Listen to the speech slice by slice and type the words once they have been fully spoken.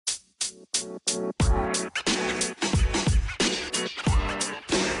Hey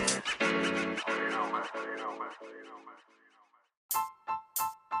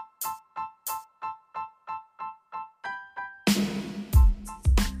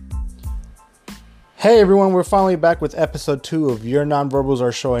everyone, we're finally back with episode 2 of Your Nonverbals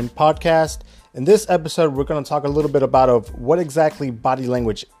Are Showing podcast. In this episode, we're going to talk a little bit about what exactly body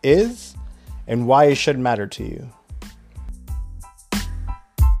language is and why it should matter to you.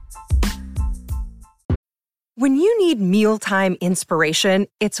 When you need mealtime inspiration,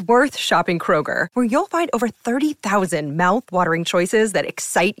 it's worth shopping Kroger, where you'll find over 30,000 mouth-watering choices that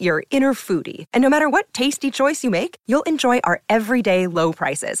excite your inner foodie. And no matter what tasty choice you make, you'll enjoy our everyday low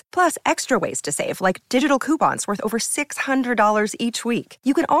prices, plus extra ways to save, like digital coupons worth over $600 each week.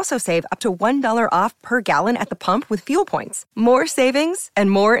 You can also save up to $1 off per gallon at the pump with fuel points. More savings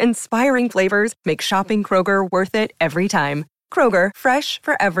and more inspiring flavors make shopping Kroger worth it every time. Kroger, fresh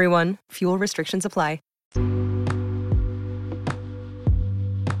for everyone. Fuel restrictions apply.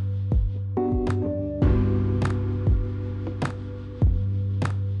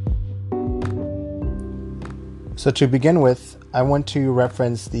 So to begin with, I want to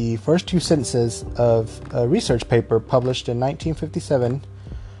reference the first two sentences of a research paper published in 1957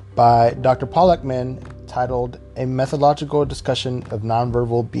 by Dr. Paul Ekman titled A Methodological Discussion of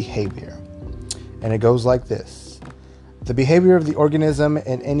Nonverbal Behavior. And it goes like this. The behavior of the organism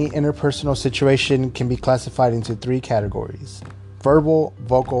in any interpersonal situation can be classified into three categories: verbal,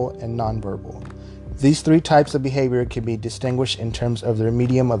 vocal, and nonverbal. These three types of behavior can be distinguished in terms of their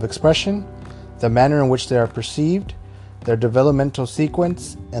medium of expression, the manner in which they are perceived, their developmental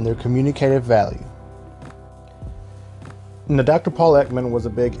sequence, and their communicative value. Now, Dr. Paul Ekman was a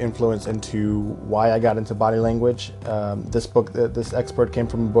big influence into why I got into body language. This expert came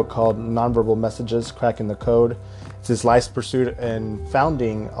from a book called Nonverbal Messages, Cracking the Code. It's his life's pursuit and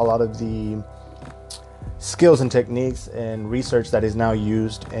founding a lot of the skills and techniques and research that is now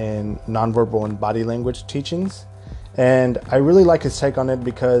used in nonverbal and body language teachings. And I really like his take on it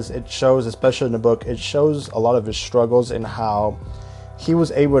because it shows, especially in the book, it shows a lot of his struggles and how he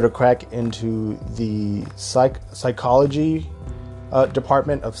was able to crack into the psychology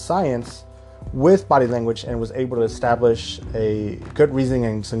department of science with body language and was able to establish a good reasoning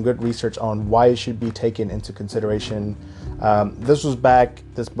and some good research on why it should be taken into consideration. This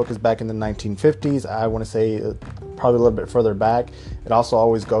book is back in the 1950s. I want to say probably a little bit further back. It also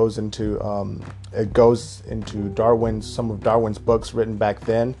always goes into some of Darwin's books written back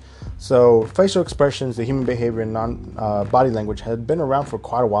then. So facial expressions, the human behavior, and body language had been around for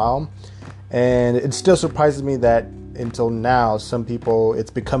quite a while. And it still surprises me that until now, some people,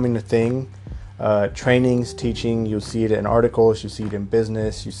 it's becoming a thing. Trainings, teaching, you'll see it in articles, you see it in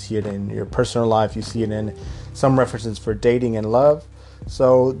business, you see it in your personal life, you see it in some references for dating and love.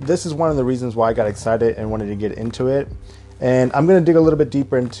 So this is one of the reasons why I got excited and wanted to get into it. And I'm going to dig a little bit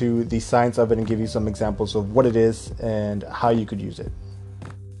deeper into the science of it and give you some examples of what it is and how you could use it.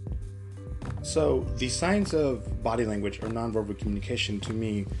 So the science of body language or nonverbal communication to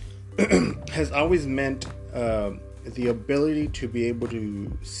me has always meant the ability to be able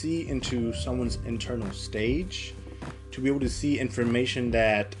to see into someone's internal stage, to be able to see information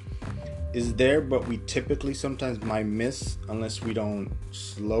that is there, but we typically sometimes might miss unless we don't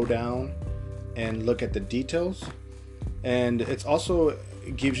slow down and look at the details. And it's also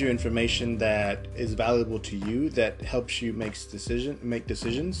gives you information that is valuable to you, that helps you make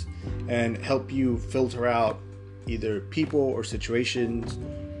decisions and help you filter out either people or situations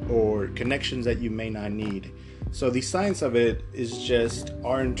or connections that you may not need. So the science of it is just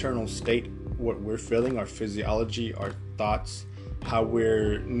our internal state, what we're feeling, our physiology, our thoughts, how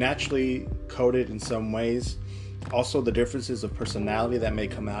we're naturally coded in some ways, also the differences of personality that may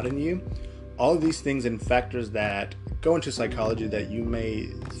come out in you. All of these things and factors that go into psychology that you may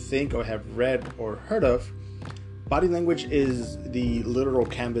think or have read or heard of. Body language is the literal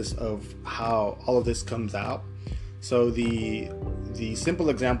canvas of how all of this comes out. So the simple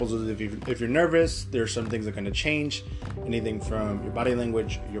examples is if you're nervous, there are some things that are going to change. Anything from your body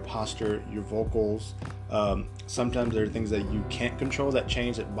language, your posture, your vocals. Sometimes there are things that you can't control that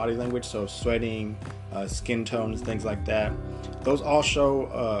change that body language. So sweating, skin tones, things like that. Those all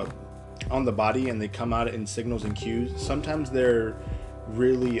show on the body and they come out in signals and cues. Sometimes they're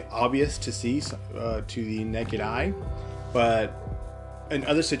really obvious to see to the naked eye, but in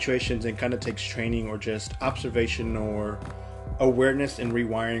other situations it kind of takes training or just observation or awareness and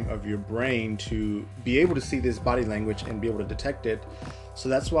rewiring of your brain to be able to see this body language and be able to detect it. So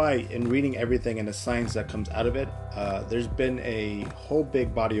that's why in reading everything and the science that comes out of it, there's been a whole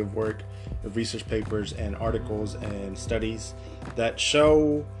big body of work of research papers and articles and studies that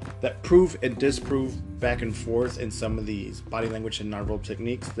show that prove and disprove back and forth in some of these body language and nonverbal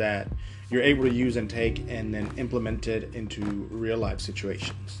techniques that you're able to use and take and then implement it into real life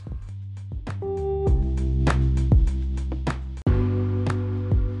situations.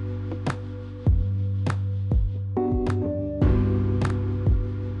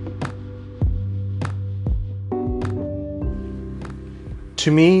 To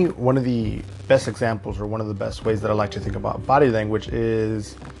me, one of the best examples, or one of the best ways that I like to think about body language,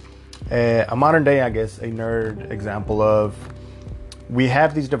 is a modern day, I guess, a nerd example of, we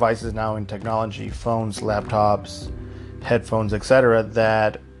have these devices now in technology, phones, laptops, headphones, etc.,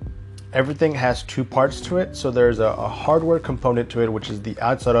 that everything has two parts to it. So there's a hardware component to it, which is the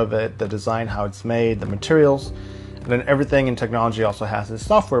outside of it, the design, how it's made, the materials. And then everything in technology also has a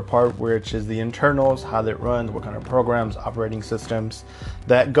software part, which is the internals, how it runs, what kind of programs, operating systems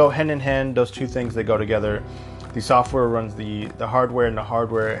that go hand in hand. Those two things, they go together. The software runs the hardware, and the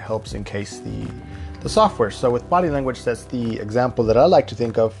hardware helps encase the software. So with body language, that's the example that I like to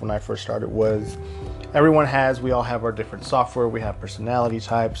think of when I first started. Was we all have our different software. We have personality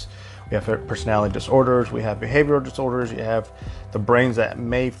types, we have personality disorders, we have behavioral disorders. You have the brains that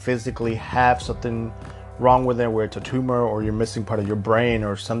may physically have something wrong with it, where it's a tumor, or you're missing part of your brain,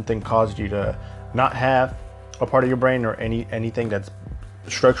 or something caused you to not have a part of your brain, or anything that's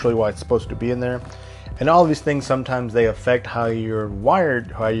structurally why it's supposed to be in there. And all of these things, sometimes they affect how you're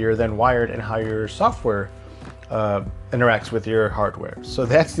wired, and how your software interacts with your hardware. So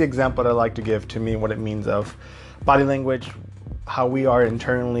that's the example that I like to give, to me, what it means of body language, how we are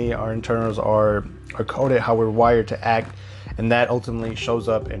internally, our internals are coded, how we're wired to act. And that ultimately shows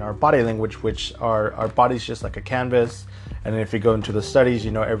up in our body language, which our body's just like a canvas. And if you go into the studies,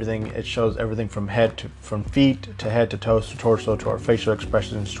 everything, it shows everything from feet to head to toes to torso to our facial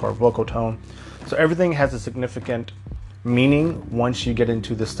expressions to our vocal tone. So everything has a significant meaning once you get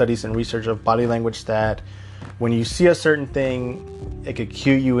into the studies and research of body language, that when you see a certain thing, it could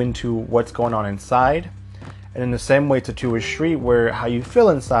cue you into what's going on inside. And in the same way, it's a two-way street, where how you feel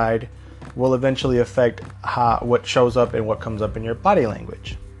inside will eventually affect what shows up and what comes up in your body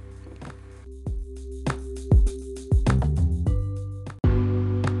language.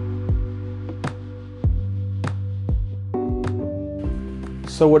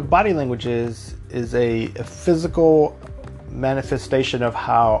 So what body language is a physical manifestation of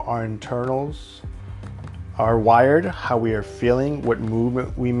how our internals are wired, how we are feeling, what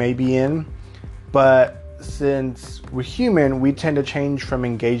movement we may be in. But since we're human, we tend to change from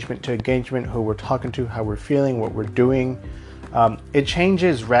engagement to engagement, who we're talking to, how we're feeling, what we're doing. It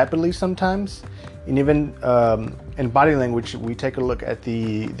changes rapidly sometimes. And even in body language, we take a look at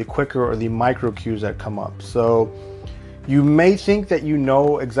the quicker or the micro cues that come up. So you may think that you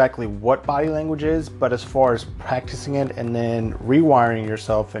know exactly what body language is, but as far as practicing it and then rewiring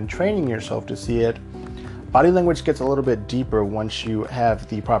yourself and training yourself to see it, body language gets a little bit deeper once you have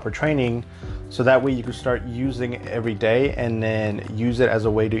the proper training. So that way you can start using it every day, and then use it as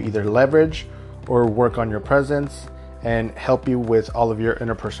a way to either leverage or work on your presence and help you with all of your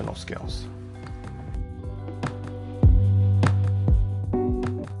interpersonal skills.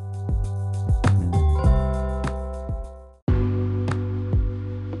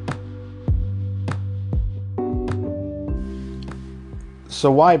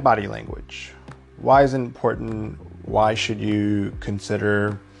 So why body language? Why is it important? Why should you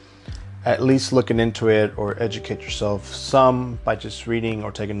consider at least looking into it, or educate yourself some by just reading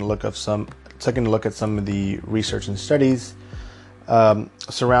or taking a look at some of the research and studies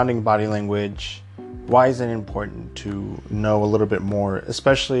surrounding body language? Why is it important to know a little bit more,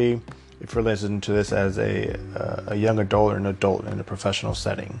 especially if you're listening to this as a young adult or an adult in a professional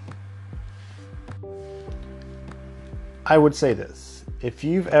setting? I would say this: if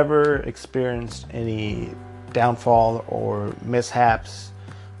you've ever experienced any downfall or mishaps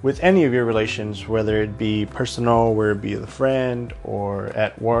with any of your relations, whether it be personal, whether it be with a friend or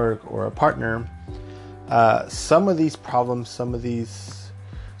at work or a partner, some of these problems, some of these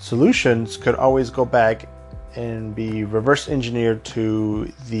solutions could always go back and be reverse engineered to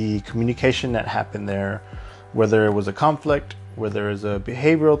the communication that happened there, whether it was a conflict, whether it was a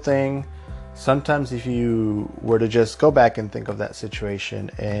behavioral thing. Sometimes if you were to just go back and think of that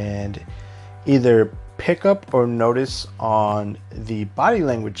situation and either pick up or notice on the body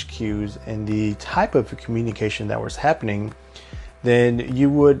language cues and the type of communication that was happening, then you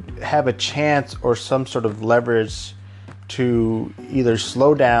would have a chance or some sort of leverage to either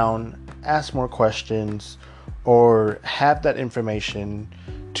slow down, ask more questions, or have that information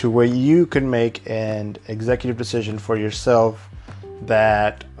to where you can make an executive decision for yourself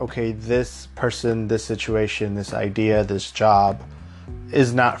that, okay, this person, this situation, this idea, this job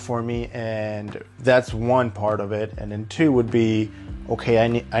is not for me, and that's one part of it. And then two would be,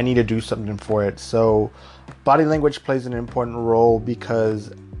 okay, I need to do something for it. So body language plays an important role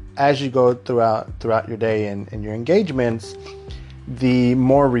because as you go throughout your day and your engagements, the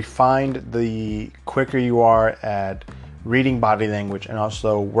more refined, the quicker you are at reading body language and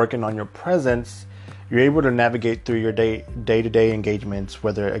also working on your presence, you're able to navigate through your day-to-day engagements,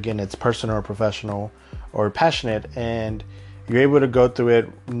 whether again it's personal or professional or passionate, and you're able to go through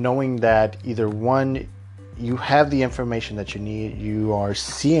it knowing that either one, you have the information that you need, you are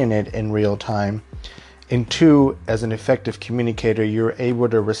seeing it in real time, and two, as an effective communicator, you're able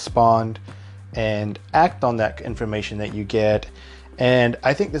to respond and act on that information that you get. And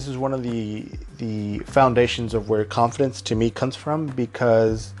I think this is one of the foundations of where confidence to me comes from,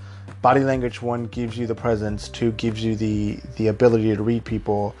 because body language, one, gives you the presence, two, gives you the ability to read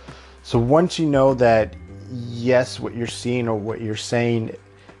people. So once you know that, yes, what you're seeing or what you're saying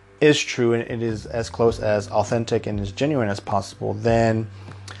is true and it is as close as authentic and as genuine as possible, then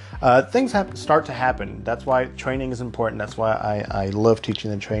things start to happen. That's why training is important. That's why I love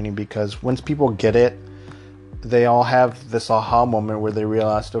teaching and training, because once people get it, they all have this aha moment where they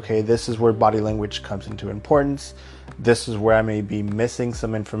realized, okay, this is where body language comes into importance. This is where I may be missing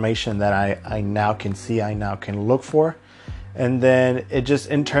some information that I now can see, I now can look for. And then it just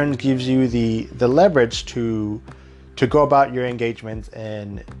in turn gives you the leverage to go about your engagements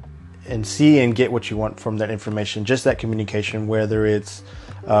and see and get what you want from that information, just that communication, whether it's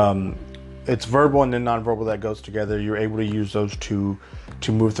verbal and then nonverbal that goes together. You're able to use those to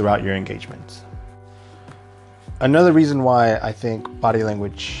move throughout your engagements. Another reason why I think body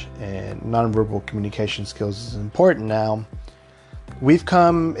language and nonverbal communication skills is important now,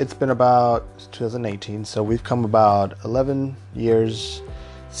 it's been about 2018, so we've come about 11 years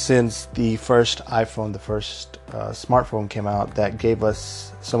since the first iPhone, the first smartphone came out that gave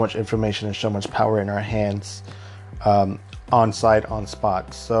us so much information and so much power in our hands, on site, on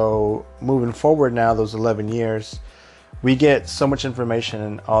spot. So moving forward now, those 11 years, we get so much information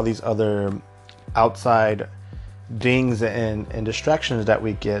and all these other outside dings and distractions that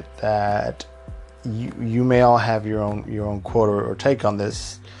we get that you may all have your own quote or take on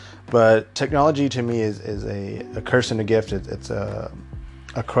this, but technology to me is a curse and a gift. It's a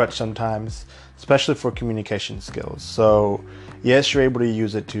crutch sometimes, especially for communication skills. So yes, you're able to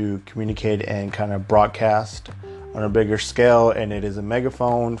use it to communicate and kind of broadcast on a bigger scale, and it is a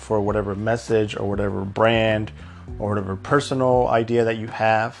megaphone for whatever message or whatever brand or whatever personal idea that you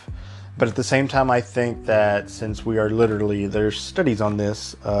have. But at the same time, I think that since we are there's studies on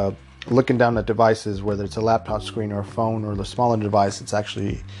this, looking down at devices, whether it's a laptop screen or a phone or the smaller device, it's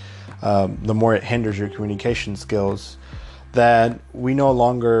actually, the more it hinders your communication skills, that we no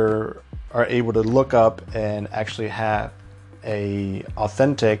longer are able to look up and actually have a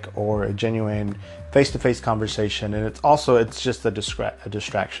authentic or a genuine face-to-face conversation. And it's just a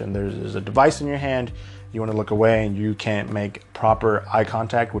distraction. There's a device in your hand, you want to look away and you can't make proper eye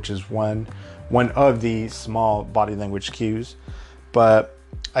contact, which is one of the small body language cues. But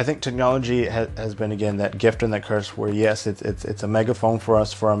I think technology has been, again, that gift and that curse, where yes, it's a megaphone for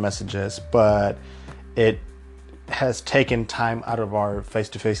us for our messages, but it has taken time out of our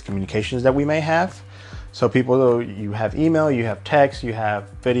face-to-face communications that we may have. So you have email, you have text, you have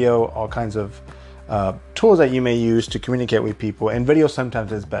video, all kinds of tools that you may use to communicate with people. And video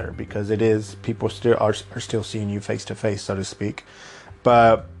sometimes is better because people still are still seeing you face to face, so to speak.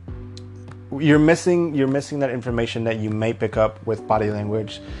 But you're missing that information that you may pick up with body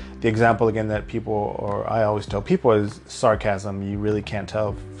language. The example again that I always tell people is sarcasm. You really can't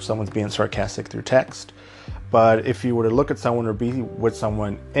tell if someone's being sarcastic through text. But if you were to look at someone or be with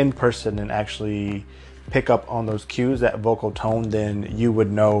someone in person and actually pick up on those cues, that vocal tone, then you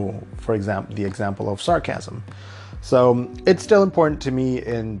would know, for example, the example of sarcasm. So it's still important to me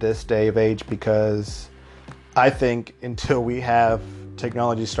in this day of age, because I think until we have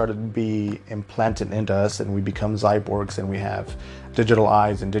technology started to be implanted into us and we become cyborgs and we have digital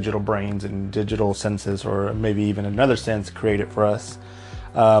eyes and digital brains and digital senses, or maybe even another sense created for us,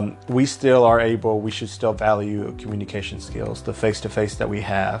 we should still value communication skills, the face-to-face that we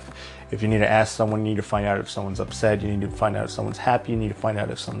have. If you need to ask someone, you need to find out if someone's upset, you need to find out if someone's happy, you need to find out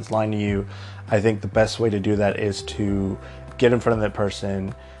if someone's lying to you. I think the best way to do that is to get in front of that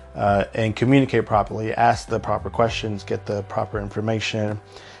person and communicate properly, ask the proper questions, get the proper information,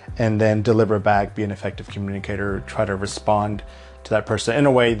 and then deliver back, be an effective communicator, try to respond to that person in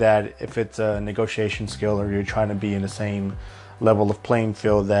a way that if it's a negotiation skill or you're trying to be in the same level of playing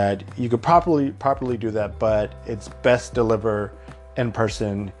field, that you could properly do that, but it's best deliver in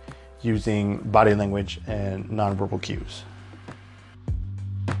person using body language and nonverbal cues.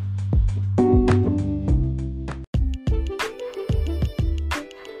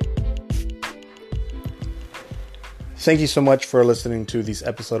 Thank you so much for listening to this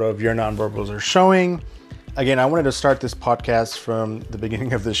episode of Your Nonverbals Are Showing. Again, I wanted to start this podcast from the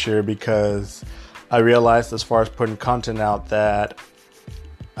beginning of this year because I realized, as far as putting content out, that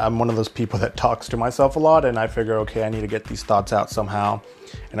I'm one of those people that talks to myself a lot, and I figure, okay, I need to get these thoughts out somehow.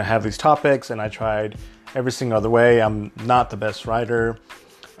 And I have these topics, and I tried every single other way. I'm not the best writer.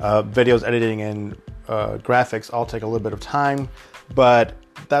 Videos editing and graphics all take a little bit of time, but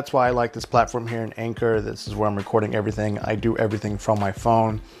that's why I like this platform here in Anchor. This is where I'm recording everything. I do everything from my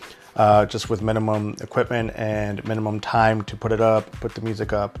phone, just with minimum equipment and minimum time to put it up, put the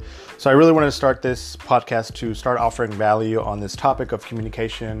music up. So I really wanted to start this podcast to start offering value on this topic of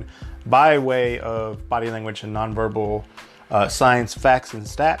communication by way of body language and nonverbal science, facts, and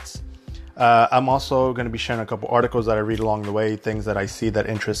stats. I'm also going to be sharing a couple articles that I read along the way, things that I see that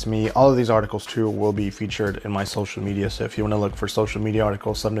interest me. All of these articles, too, will be featured in my social media. So if you want to look for social media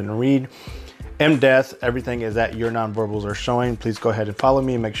articles, something to read, in-depth, everything is at Your Nonverbals Are Showing. Please go ahead and follow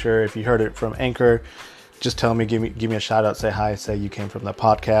me. Make sure if you heard it from Anchor, just tell me, give me a shout out, say hi, say you came from the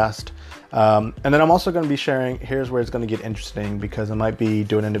podcast. And then I'm also going to be sharing, here's where it's going to get interesting, because I might be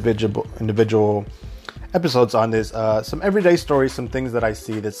doing individual episodes on this, some everyday stories, some things that I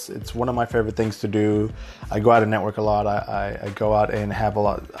see. It's one of my favorite things to do. I go out and network a lot. I go out and have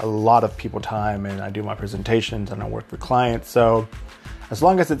a lot of people time, and I do my presentations and I work with clients. So as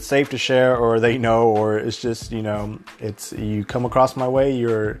long as it's safe to share, or they know, or it's just, it's, you come across my way,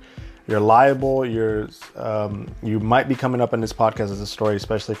 you're liable, you might be coming up in this podcast as a story,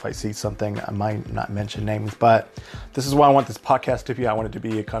 especially if I see something. I might not mention names, but this is why I want this podcast to be. I want it to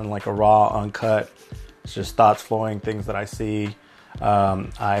be kind of like a raw, uncut, it's just thoughts flowing, things that I see.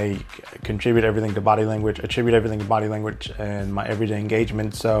 I attribute everything to body language and my everyday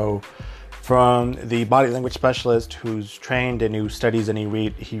engagement. So from the body language specialist who's trained and who studies and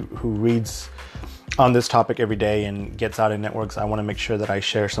who reads on this topic every day and gets out in networks, I want to make sure that I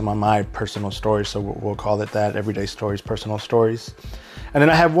share some of my personal stories. So we'll call it that, everyday stories, personal stories. And then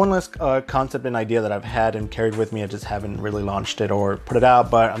I have one last concept and idea that I've had and carried with me. I just haven't really launched it or put it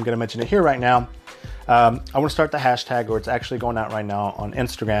out, but I'm going to mention it here right now. I want to start the hashtag, or it's actually going out right now on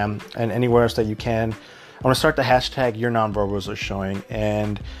Instagram and anywhere else that you can. I want to start the hashtag Your Nonverbals Are Showing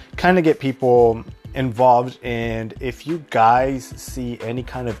and kind of get people involved. And if you guys see any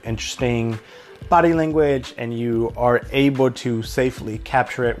kind of interesting body language and you are able to safely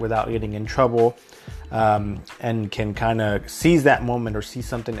capture it without getting in trouble, and can kind of seize that moment, or see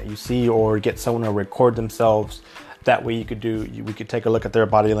something that you see, or get someone to record themselves, that way we could take a look at their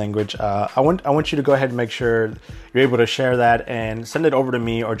body language. I want you to go ahead and make sure you're able to share that and send it over to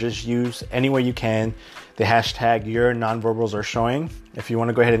me, or just use any way you can the hashtag Your Nonverbals Are Showing. If you want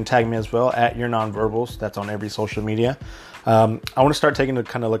to go ahead and tag me as well at Your Nonverbals, that's on every social media. I want to start taking a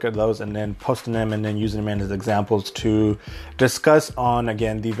kind of look at those and then posting them and then using them as examples to discuss on,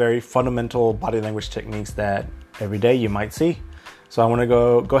 again, the very fundamental body language techniques that every day you might see. So I want to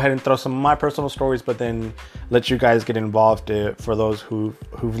go ahead and throw some of my personal stories, but then let you guys get involved. For those who've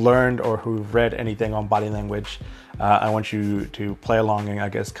learned or who've read anything on body language, I want you to play along and, I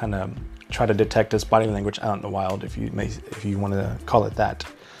guess, kind of try to detect this body language out in the wild, if you want to call it that.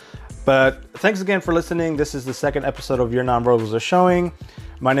 But thanks again for listening. This is the second episode of Your Nonverbals Are Showing.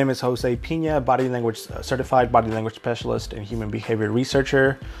 My name is Jose Pina, certified body language specialist and human behavior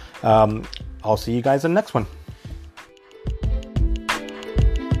researcher. I'll see you guys in the next one.